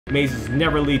Mazes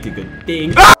never lead to good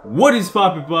things. What is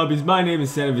poppin' poppies? My name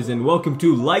is Senevids and welcome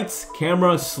to Lights,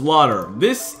 Camera, Slaughter.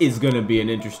 This is gonna be an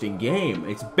interesting game.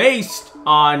 It's based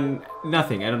on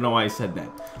nothing. I don't know why I said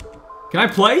that. Can I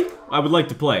play? I would like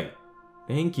to play.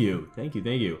 Thank you. Thank you.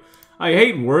 Thank you. I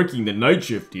hate working the night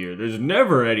shift here. There's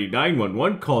never any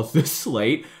 911 calls this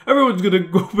late. Everyone's gonna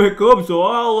go back home, so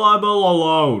I'm all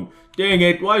alone. Dang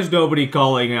it, why is nobody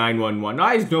calling 911?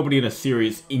 Why is nobody in a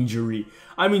serious injury?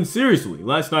 I mean, seriously,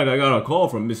 last night I got a call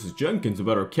from Mrs. Jenkins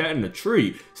about her cat in a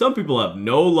tree. Some people have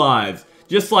no lives,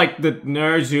 just like the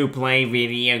nerds who play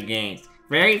video games.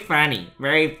 Very funny,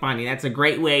 very funny. That's a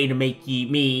great way to make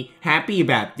me happy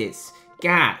about this.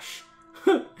 Gosh.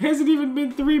 Hasn't even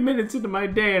been 3 minutes into my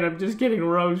day and I'm just getting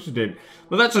roasted.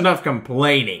 Well, that's enough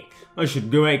complaining. I should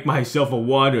go make myself a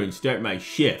water and start my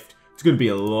shift. It's gonna be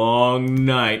a long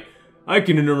night. I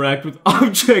can interact with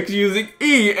objects using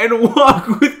E and walk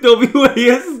with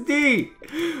WASD.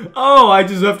 Oh, I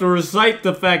just have to recite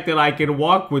the fact that I can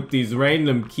walk with these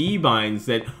random keybinds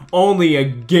that only a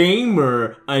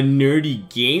nerdy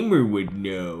gamer would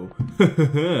know.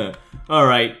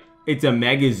 Alright, it's a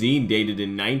magazine dated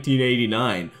in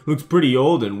 1989. Looks pretty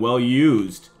old and well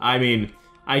used. I mean,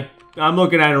 I'm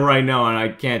looking at it right now and I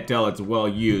can't tell it's well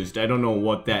used. I don't know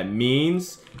what that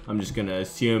means. I'm just gonna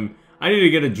assume I need to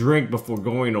get a drink before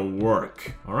going to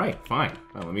work. Alright, fine.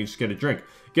 Well, let me just get a drink.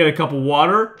 Get a cup of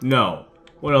water? No.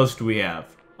 What else do we have?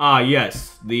 Ah,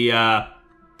 yes. I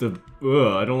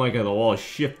don't like how the wall is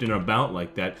shifting about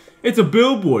like that. It's a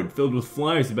billboard filled with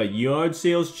flyers about yard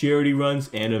sales, charity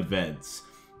runs, and events.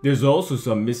 There's also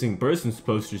some missing persons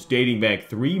posters dating back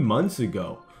 3 months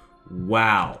ago.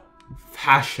 Wow.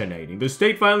 Fascinating. The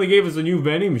state finally gave us a new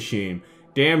vending machine.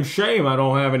 Damn shame I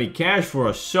don't have any cash for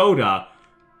a soda.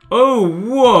 Oh,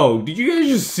 whoa. Did you guys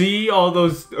just see all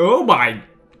those? Oh my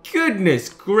goodness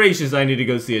gracious. I need to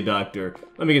go see a doctor.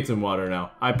 Let me get some water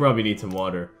now. I probably need some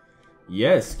water.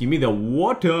 Yes, give me the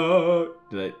water.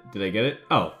 Did I get it?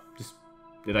 Oh,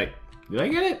 did I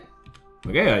get it?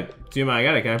 Okay, I assume I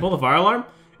got it. Can I pull the fire alarm?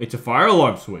 It's a fire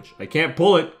alarm switch. I can't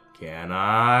pull it. Can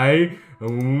I? I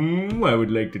would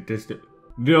like to test it.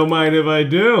 Don't mind if I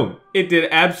do. It did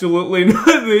absolutely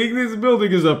nothing. This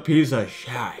building is a piece of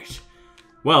shit.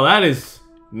 Well, that is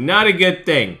not a good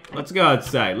thing. Let's go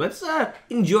outside. Let's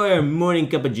enjoy our morning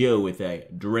cup of joe with a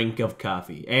drink of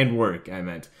coffee. And work, I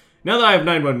meant. Now that I have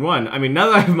 911, now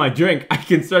that I have my drink, I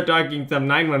can start talking some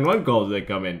 911 calls that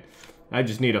come in. I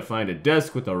just need to find a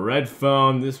desk with a red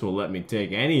phone. This will let me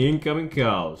take any incoming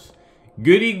calls.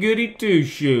 Goody goody two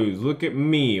shoes. Look at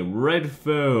me. Red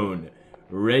phone.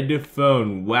 Red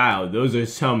phone. Wow, those are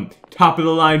some top of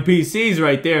the line PCs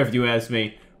right there if you ask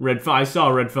me. I saw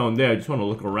a red phone there. I just want to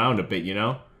look around a bit, you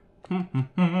know?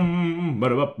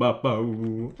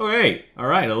 Okay,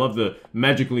 alright. I love the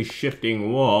magically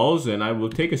shifting walls, and I will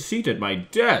take a seat at my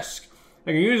desk.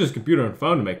 I can use this computer and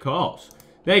phone to make calls.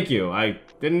 Thank you. I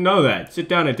didn't know that. Sit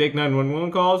down and take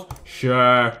 911 calls?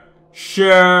 Sure.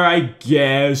 Sure, I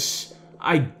guess.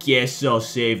 I guess I'll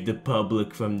save the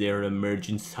public from their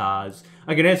emergencies.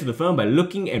 I can answer the phone by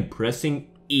looking and pressing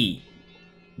E.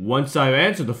 Once I've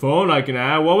answered the phone, I can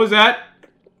ask, what was that?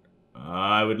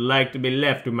 I would like to be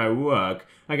left to my work.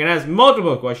 I can ask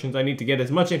multiple questions. I need to get as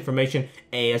much information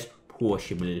as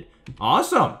possible.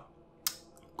 Awesome.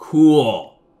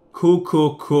 Cool.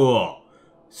 Cool.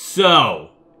 So,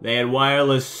 they had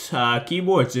wireless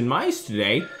keyboards and mice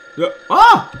today.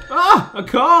 A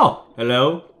call.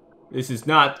 Hello? This is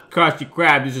not Krusty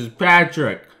Krab. This is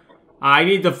Patrick. I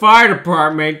need the fire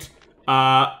department.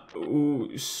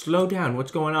 Slow down.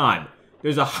 What's going on?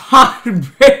 There's a hot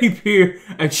babe here,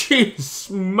 and she is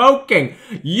smoking.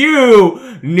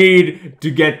 You need to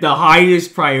get the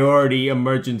highest priority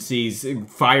emergencies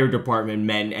fire department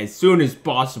men as soon as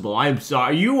possible. I'm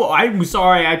sorry. I'm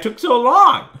sorry I took so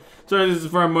long. So this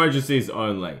is for emergencies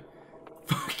only.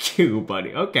 Fuck you,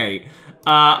 buddy. Okay.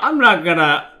 I'm not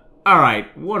gonna...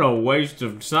 Alright, what a waste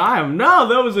of time. No,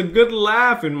 that was a good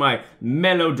laugh in my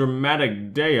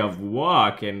melodramatic day of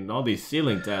walk, and all these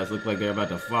ceiling tiles look like they're about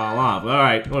to fall off.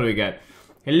 Alright, what do we got?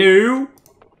 Hello?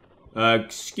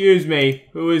 Excuse me,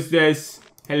 who is this?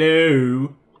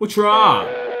 Hello? What's wrong?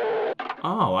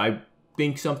 Oh, I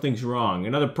think something's wrong.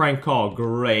 Another prank call,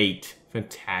 great.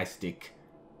 Fantastic.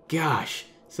 Gosh.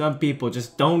 Some people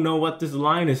just don't know what this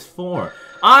line is for.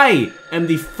 I am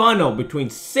the funnel between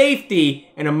safety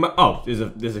and oh, there's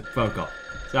a phone call.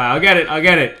 Sorry, I'll get it.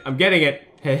 I'm getting it.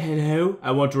 Hello?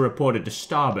 I want to report a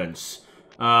disturbance.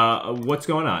 What's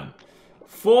going on?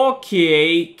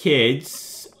 4K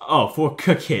kids are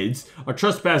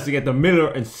trespassing at the Miller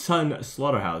and Son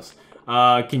slaughterhouse.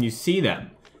 Can you see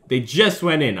them? They just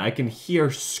went in. I can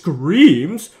hear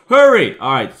screams. Hurry!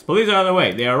 Alright, police are on the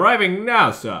way. They are arriving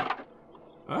now, sir.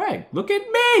 Alright, look at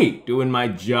me doing my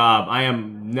job. I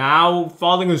am now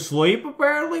falling asleep,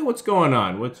 apparently? What's going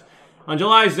on? On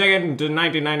July 2nd,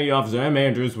 1990, Officer M.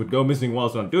 Andrews would go missing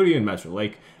whilst on duty in Maston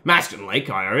Lake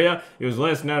area. He was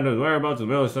last known his whereabouts in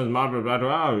the middle of Sun's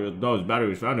battery. Though his battery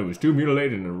was found, it was too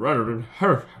mutilated and ruttered.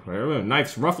 Her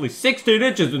knife's roughly 16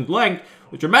 inches in length,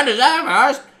 with tremendous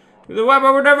hammers. The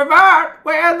weapon were never found.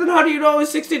 Wait, then how do you know it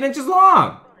was 16 inches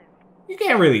long? You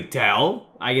can't really tell.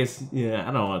 I guess, yeah,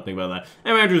 I don't want to think about that.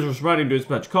 M. Andrews was responding to a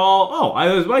dispatch call. Oh,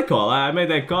 it was my call. I made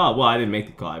that call. Well, I didn't make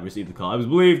the call. I received the call. I was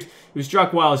believed he was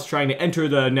struck while I was trying to enter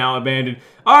the now abandoned.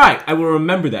 Alright, I will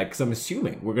remember that because I'm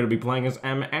assuming we're going to be playing as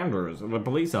M. Andrews, a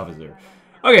police officer.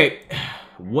 Okay,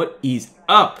 what is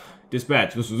up?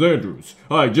 Dispatch, this is Andrews.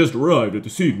 I just arrived at the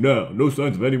scene now. No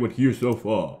signs of anyone here so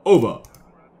far. Over.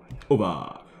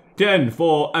 Over.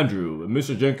 10-4 Andrew.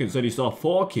 Mr. Jenkins said he saw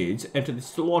 4 kids enter the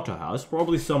slaughterhouse.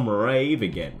 Probably some rave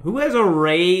again. Who has a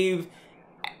rave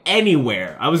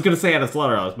anywhere? I was gonna say at a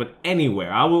slaughterhouse, but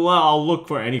anywhere. I'll look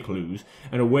for any clues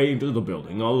and away into the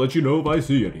building. I'll let you know if I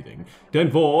see anything.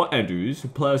 10-4 Andrews.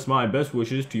 Plus my best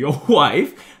wishes to your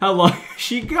wife. How long has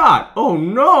she got? Oh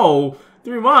no!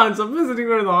 3 months. I'm visiting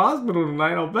her in the hospital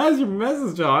tonight. I'll pass your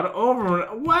message on. Over.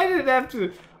 Why did it have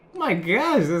to? Oh my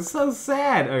gosh, that's so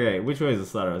sad. Okay, which way is the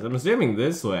slaughterhouse? I'm assuming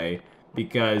this way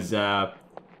because, oh,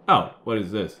 what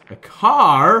is this? A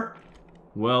car?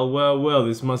 Well,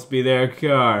 this must be their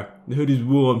car. The hood is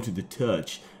warm to the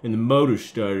touch, and the motor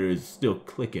starter is still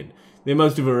clicking. They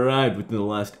must have arrived within the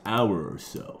last hour or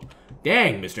so.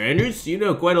 Dang, Mr. Andrews, you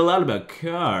know quite a lot about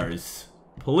cars.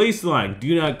 Police line,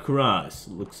 do not cross.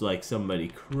 Looks like somebody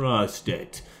crossed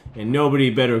it. And nobody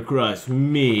better cross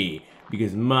me,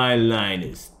 because my line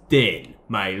is thin.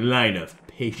 My line of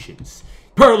patience.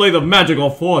 Apparently the magical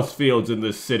force fields in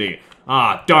this city.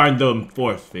 Ah, darn them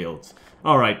force fields.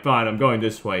 Alright, fine, I'm going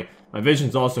this way. My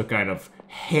vision's also kind of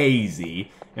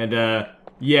hazy. And,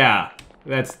 yeah,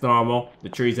 that's normal. The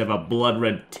trees have a blood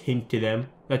red tint to them.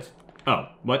 That's, oh,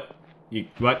 what?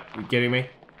 What? You kidding me?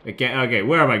 Okay,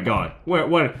 where am I going?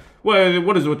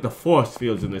 What is with the force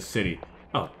fields in this city?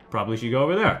 Oh, probably should go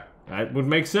over there. That would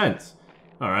make sense.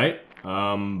 Alright. Okay.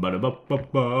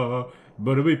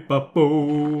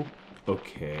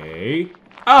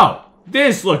 Oh,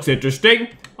 this looks interesting.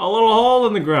 A little hole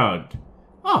in the ground.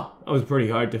 Oh, that was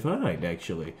pretty hard to find,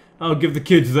 actually. I'll give the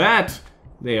kids that.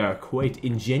 They are quite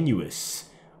ingenious.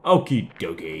 Okie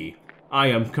dokie. I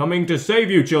am coming to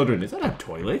save you, children. Is that a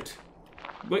toilet?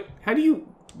 Wait,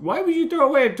 why would you throw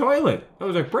away a toilet?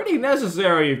 Those are pretty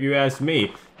necessary if you ask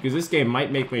me, because this game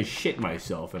might make me shit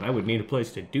myself, and I would need a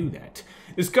place to do that.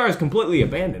 This car is completely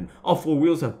abandoned. All 4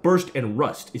 wheels have burst and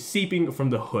rust is seeping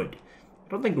from the hood. I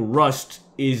don't think rust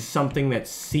is something that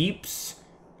seeps.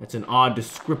 That's an odd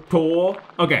descriptor.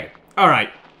 Okay,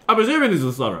 alright. I'm assuming this is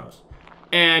a slaughterhouse.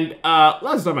 And,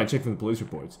 last time I checked from the police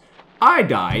reports, I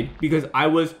died because I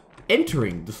was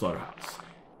entering the slaughterhouse.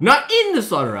 Not in the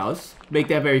slaughterhouse, make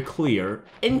that very clear,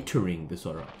 entering the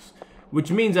slaughterhouse.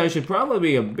 Which means I should probably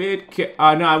be a bit no,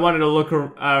 I wanted to look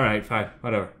around. Alright, fine,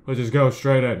 whatever. Let's just go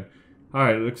straight in.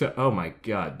 Alright, it looks like, oh my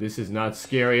god, this is not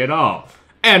scary at all.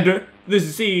 And,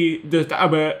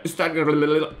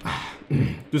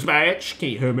 dispatch, can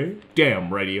you hear me?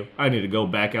 Damn radio, I need to go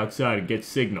back outside and get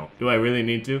signal. Do I really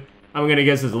need to? I'm gonna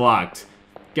guess it's locked.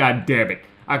 God damn it.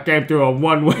 I came through a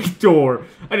one-way door.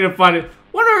 I need to find it.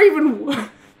 What are even...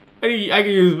 I can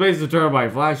use base to turn my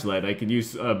flashlight. I can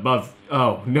use above...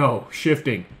 Oh, no.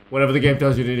 Shifting. Whenever the game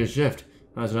tells you to do shift.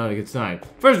 That's not a good sign.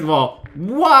 First of all,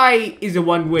 why is a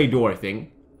one-way door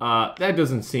thing? That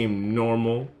doesn't seem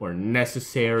normal or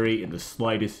necessary in the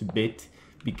slightest bit.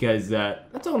 Because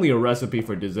that's only a recipe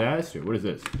for disaster. What is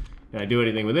this? Can I do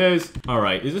anything with this?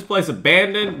 Alright, is this place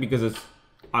abandoned? Because it's...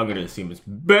 I'm gonna assume it's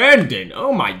abandoned.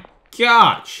 Oh my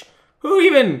gosh. Who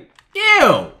even...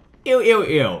 Ew!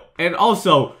 Ew. And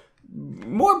also...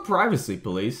 More privacy,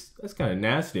 police. That's kind of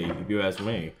nasty, if you ask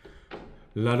me.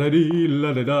 La-da-dee,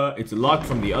 la-da-da. It's locked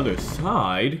from the other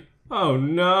side. Oh,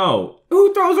 no.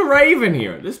 Who throws a rave in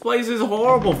here? This place is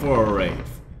horrible for a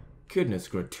rave. Goodness,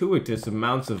 gratuitous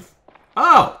amounts of...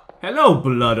 Oh! Hello,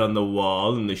 blood on the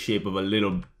wall in the shape of a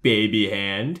little baby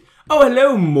hand. Oh,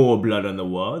 hello, more blood on the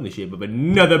wall in the shape of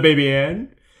another baby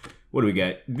hand. What do we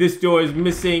got? This door is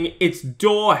missing its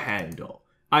door handle.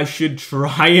 I should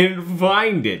try and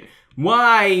find it.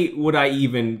 Why would I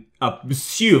even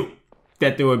assume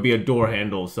that there would be a door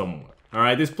handle somewhere?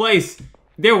 Alright, this place,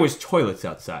 there was toilets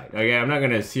outside. Okay, I'm not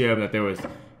gonna assume that there was,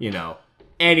 you know,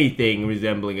 anything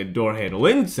resembling a door handle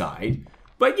inside.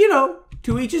 But, you know,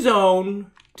 to each his own.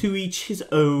 To each his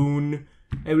own.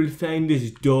 I will find this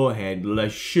door handle. I'm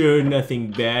sure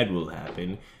nothing bad will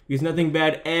happen. Because nothing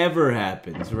bad ever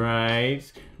happens, right?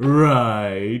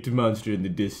 Right. Monster in the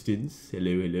distance.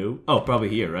 Hello, hello. Oh, probably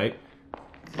here, right?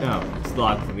 No, it's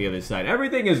locked from the other side.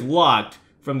 Everything is locked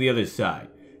from the other side.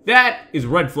 That is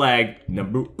red flag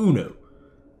number uno.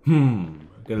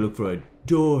 Gotta look for a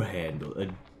door handle. A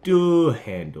door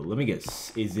handle. Let me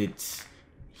guess. Is it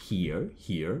here?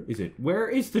 Here? Is it? Where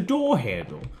is the door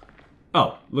handle?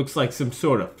 Oh, looks like some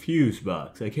sort of fuse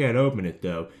box. I can't open it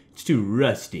though. It's too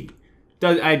rusty.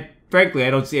 Frankly, I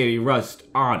don't see any rust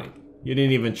on it. You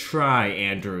didn't even try,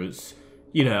 Andrews.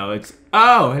 You know, it's...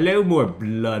 Oh, hello, more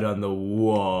blood on the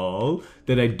wall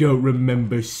that I don't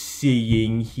remember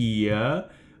seeing here.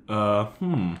 I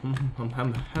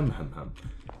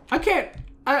can't...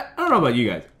 I don't know about you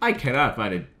guys. I cannot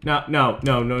find it.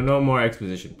 No more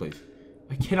exposition, please.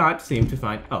 I cannot seem to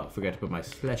find... Oh, I forgot to put my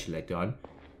flashlight on.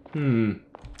 Can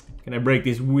I break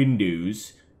these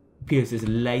windows? Pierce there's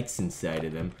lights inside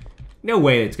of them. No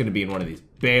way it's gonna be in one of these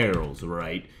barrels,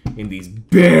 right? In these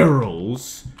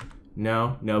barrels?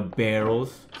 No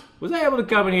barrels. Was I able to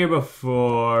come in here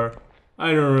before?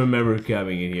 I don't remember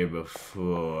coming in here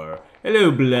before.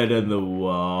 Hello, blood on the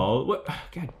wall. What?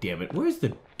 God damn it. Where's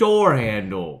the door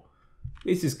handle?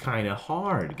 This is kind of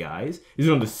hard, guys. Is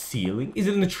it on the ceiling? Is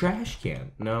it in the trash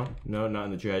can? No, not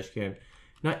in the trash can.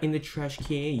 Not in the trash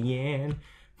can.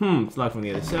 It's locked from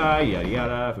the other side, yada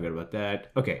yada, I forgot about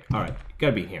that. Okay, alright,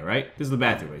 gotta be in here, right? This is the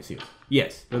bathroom, I assume.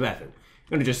 Yes, the bathroom.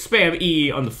 I'm gonna just spam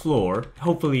E on the floor.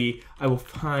 Hopefully, I will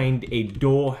find a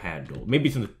door handle. Maybe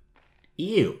it's in the...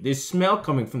 Ew, this smell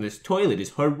coming from this toilet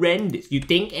is horrendous. You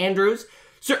think, Andrews?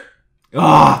 Sir...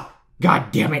 Ah!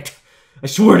 God damn it! I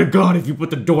swear to God, if you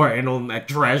put the door handle in that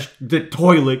the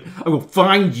toilet, I will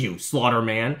find you,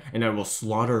 Slaughterman, and I will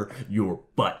slaughter your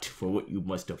butt for what you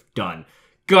must have done.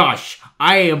 Gosh,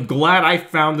 I am glad I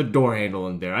found the door handle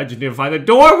in there. I just need to find the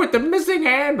door with the missing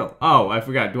handle. Oh, I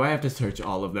forgot. Do I have to search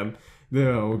all of them?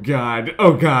 Oh, God.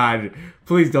 Oh, God.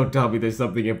 Please don't tell me there's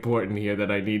something important here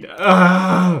that I need.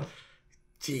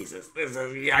 Jesus, this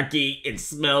is yucky and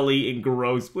smelly and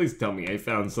gross. Please tell me I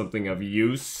found something of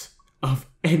use. Of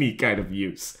any kind of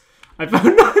use. I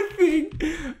found nothing.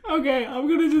 Okay, I'm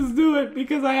gonna just do it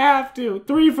because I have to.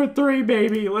 3 for 3,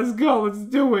 baby. Let's go. Let's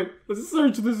do it. Let's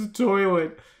search this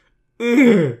toilet.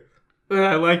 Ugh.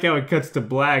 I like how it cuts to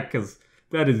black because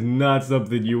that is not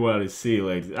something you want to see.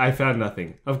 Like, I found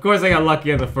nothing. Of course, I got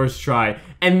lucky on the first try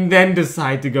and then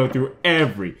decide to go through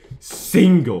every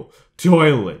single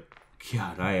toilet.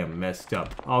 God, I am messed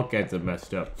up. All kinds of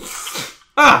messed up.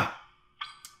 Ah!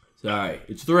 Sorry,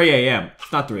 it's 3 a.m.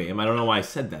 It's not 3 a.m. I don't know why I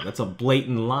said that. That's a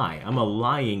blatant lie. I'm a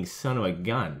lying son of a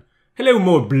gun. Hello,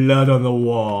 more blood on the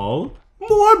wall.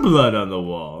 More blood on the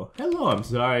wall. Hello, I'm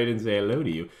sorry I didn't say hello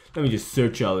to you. Let me just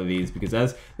search all of these because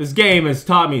as this game has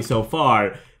taught me so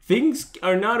far, things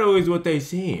are not always what they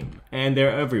seem. And they're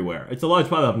everywhere. It's a large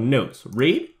pile of notes.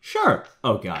 Read? Sure.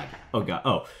 Oh, God. Oh, God.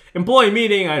 Oh. Employee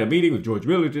meeting. I had a meeting with George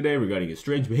Miller today regarding his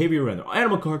strange behavior around the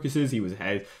animal carcasses. He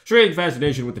has strange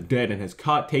fascination with the dead and has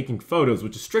caught taking photos,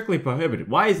 which is strictly prohibited.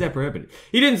 Why is that prohibited?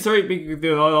 He didn't start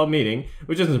the whole meeting,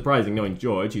 which isn't surprising knowing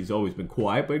George. He's always been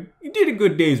quiet, but he did a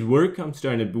good day's work. I'm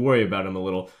starting to worry about him a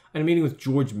little. I had a meeting with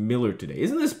George Miller today.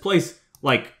 Isn't this place,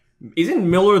 like, isn't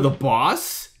Miller the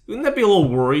boss? Wouldn't that be a little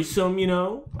worrisome, you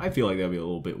know? I feel like that'd be a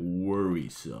little bit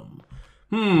worrisome.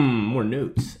 More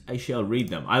notes. I shall read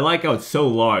them. I like how it's so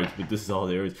large, but this is all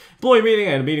there is. Employee meeting.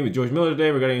 I had a meeting with George Miller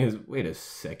today regarding his... Wait a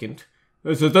second.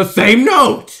 This is the same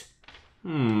note!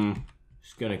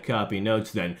 Just gonna copy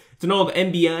notes then. It's an old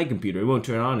NBI computer. It won't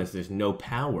turn on as there's no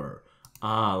power.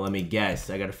 Ah, let me guess.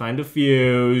 I gotta find a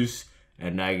fuse,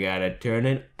 and I gotta turn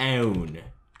it on.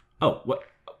 Oh, what?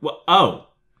 Oh,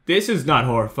 this is not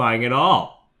horrifying at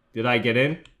all. Did I get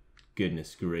in?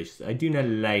 Goodness gracious. I do not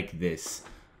like this.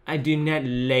 I do not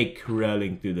like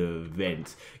crawling through the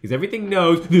vents. Because everything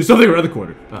knows there's something around the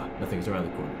corner. Ah, nothing's around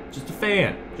the corner. Just a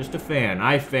fan. Just a fan.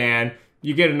 I fan.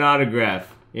 You get an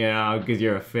autograph. You know, because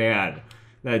you're a fan.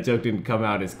 That joke didn't come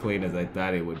out as clean as I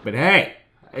thought it would. But hey,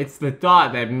 it's the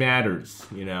thought that matters,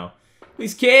 you know.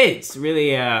 These kids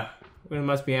really, we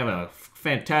must be having a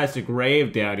fantastic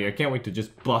rave down here. I can't wait to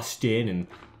just bust in and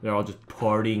they're all just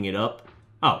partying it up.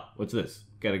 Oh, what's this?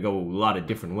 Gotta go a lot of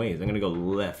different ways. I'm gonna go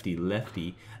lefty,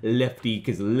 lefty, lefty,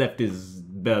 because left is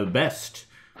the best.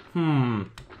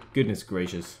 Goodness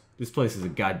gracious. This place is a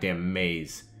goddamn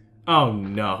maze. Oh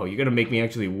no, you're gonna make me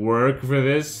actually work for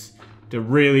this? To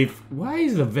really... Why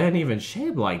is the vent even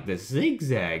shaped like this?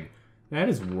 Zigzag. That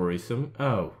is worrisome.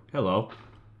 Oh, hello.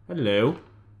 Hello.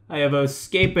 I have a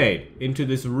escape aid into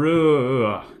this room.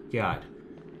 Oh, God.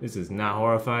 This is not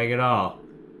horrifying at all.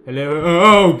 Hello?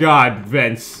 Oh god,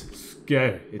 vents.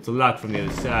 It's locked from the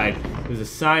other side. There's a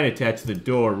sign attached to the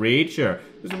door. Read? Sure.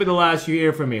 This will be the last you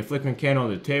hear from me. A flickering candle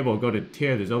on the table. Go to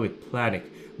tear. There's only planet.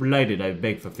 Relighted, I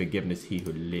beg for forgiveness, he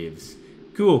who lives.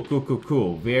 Cool, cool, cool,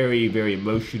 cool. Very, very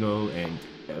emotional and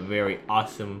very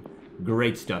awesome.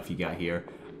 Great stuff you got here.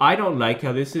 I don't like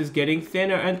how this is getting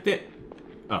thinner and thin.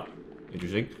 Oh,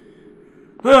 interesting.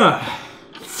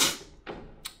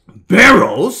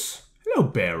 Barrels? Hello,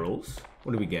 barrels.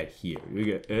 What do we got here?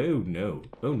 We got, oh no.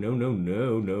 Oh no, no,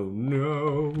 no, no,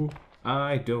 no.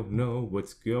 I don't know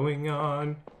what's going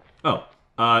on. Oh,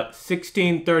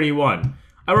 1631.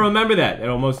 I remember that.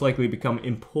 It'll most likely become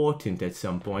important at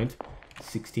some point.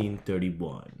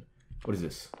 1631. What is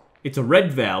this? It's a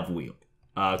red valve wheel.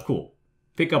 Cool.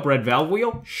 Pick up red valve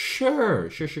wheel?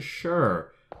 Sure, sure, sure,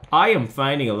 sure. I am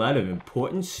finding a lot of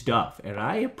important stuff, and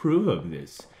I approve of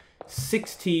this.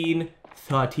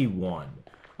 1631.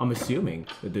 I'm assuming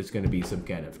that there's going to be some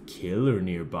kind of killer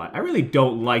nearby. I really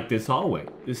don't like this hallway.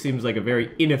 This seems like a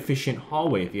very inefficient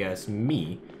hallway, if you ask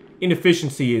me.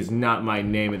 Inefficiency is not my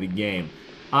name of the game.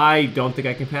 I don't think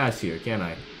I can pass here, can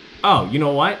I? Oh, you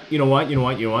know what? You know what? You know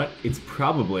what? You know what? It's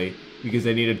probably because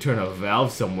I need to turn a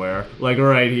valve somewhere, like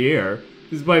right here.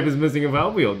 This pipe is missing a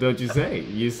valve wheel, don't you say?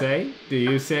 You say? Do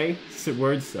you say?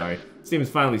 Words? Sorry. Steam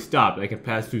has finally stopped. I can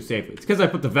pass through safely. It's because I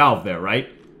put the valve there, right?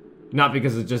 Not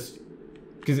because it just...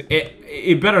 Because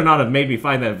it better not have made me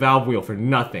find that valve wheel for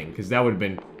nothing, because that would have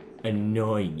been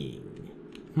annoying.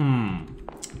 I'm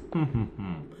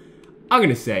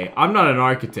gonna say, I'm not an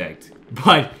architect,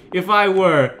 but if I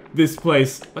were, this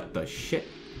place... What the shit?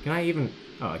 Can I even...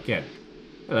 Oh, I can.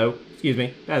 Hello. Excuse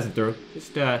me. Passing through.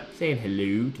 Just saying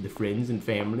hello to the friends and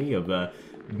family of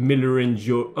Miller and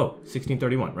George... Oh,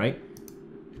 1631, right?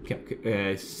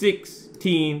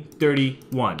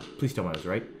 1631. Please tell me I was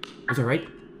right. Was I right?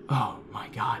 Oh my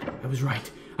god, I was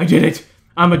right. I did it!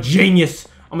 I'm a genius!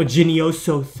 I'm a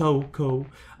genioso thoco.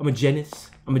 I'm a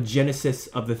genesis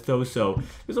of the thoso.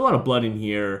 There's a lot of blood in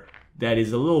here that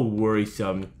is a little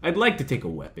worrisome. I'd like to take a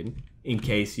weapon in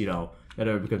case, you know, that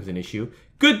ever becomes an issue.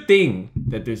 Good thing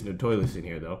that there's no toilets in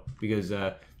here though, because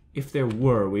if there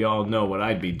were, we all know what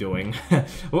I'd be doing.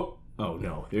 Oh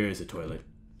no, there is a toilet.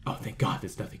 Oh, thank god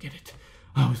there's nothing in it.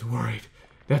 I was worried.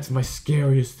 That's my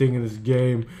scariest thing in this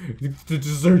game.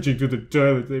 Searching through the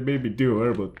toilets, they made me do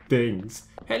horrible things.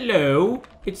 Hello,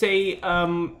 it's a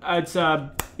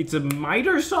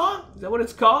miter saw? Is that what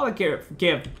it's called? I can't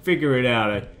figure it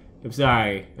out. I'm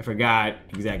sorry, I forgot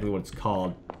exactly what it's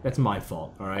called. That's my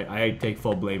fault, all right? I take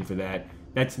full blame for that.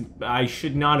 I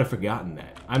should not have forgotten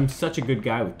that. I'm such a good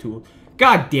guy with tools.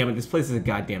 God damn it, this place is a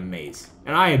goddamn maze.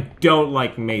 And I don't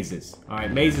like mazes.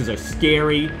 Alright, mazes are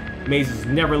scary. Mazes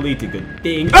never lead to good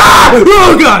things. Ah!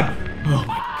 Oh god! Oh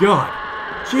my god.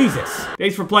 Jesus.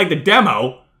 Thanks for playing the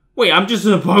demo. Wait, I'm just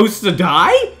supposed to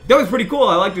die? That was pretty cool,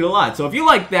 I liked it a lot. So if you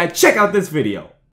like that, check out this video.